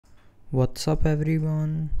What's up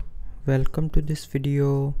everyone, welcome to this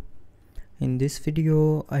video. In this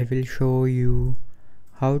video I will show you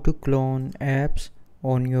how to clone apps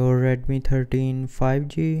on your Redmi 13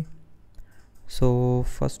 5G. So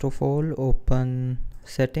first of all, open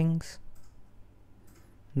settings.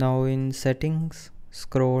 Now in settings,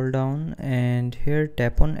 scroll down and here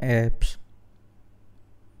tap on apps.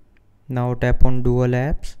 Now tap on dual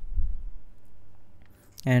apps,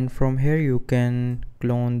 and from here you can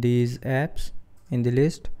clone these apps in the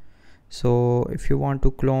list. So if you want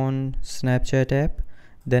to clone Snapchat app,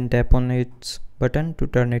 then tap on its button to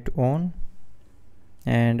turn it on,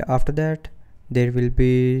 and after that there will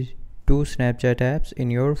be two Snapchat apps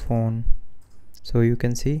in your phone. So you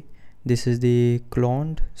can see this is the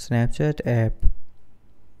cloned Snapchat app.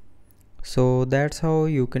 So that's how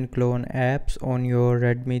you can clone apps on your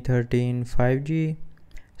Redmi 13 5G.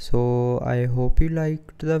 So I hope you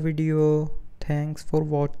liked the video. Thanks for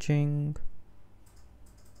watching.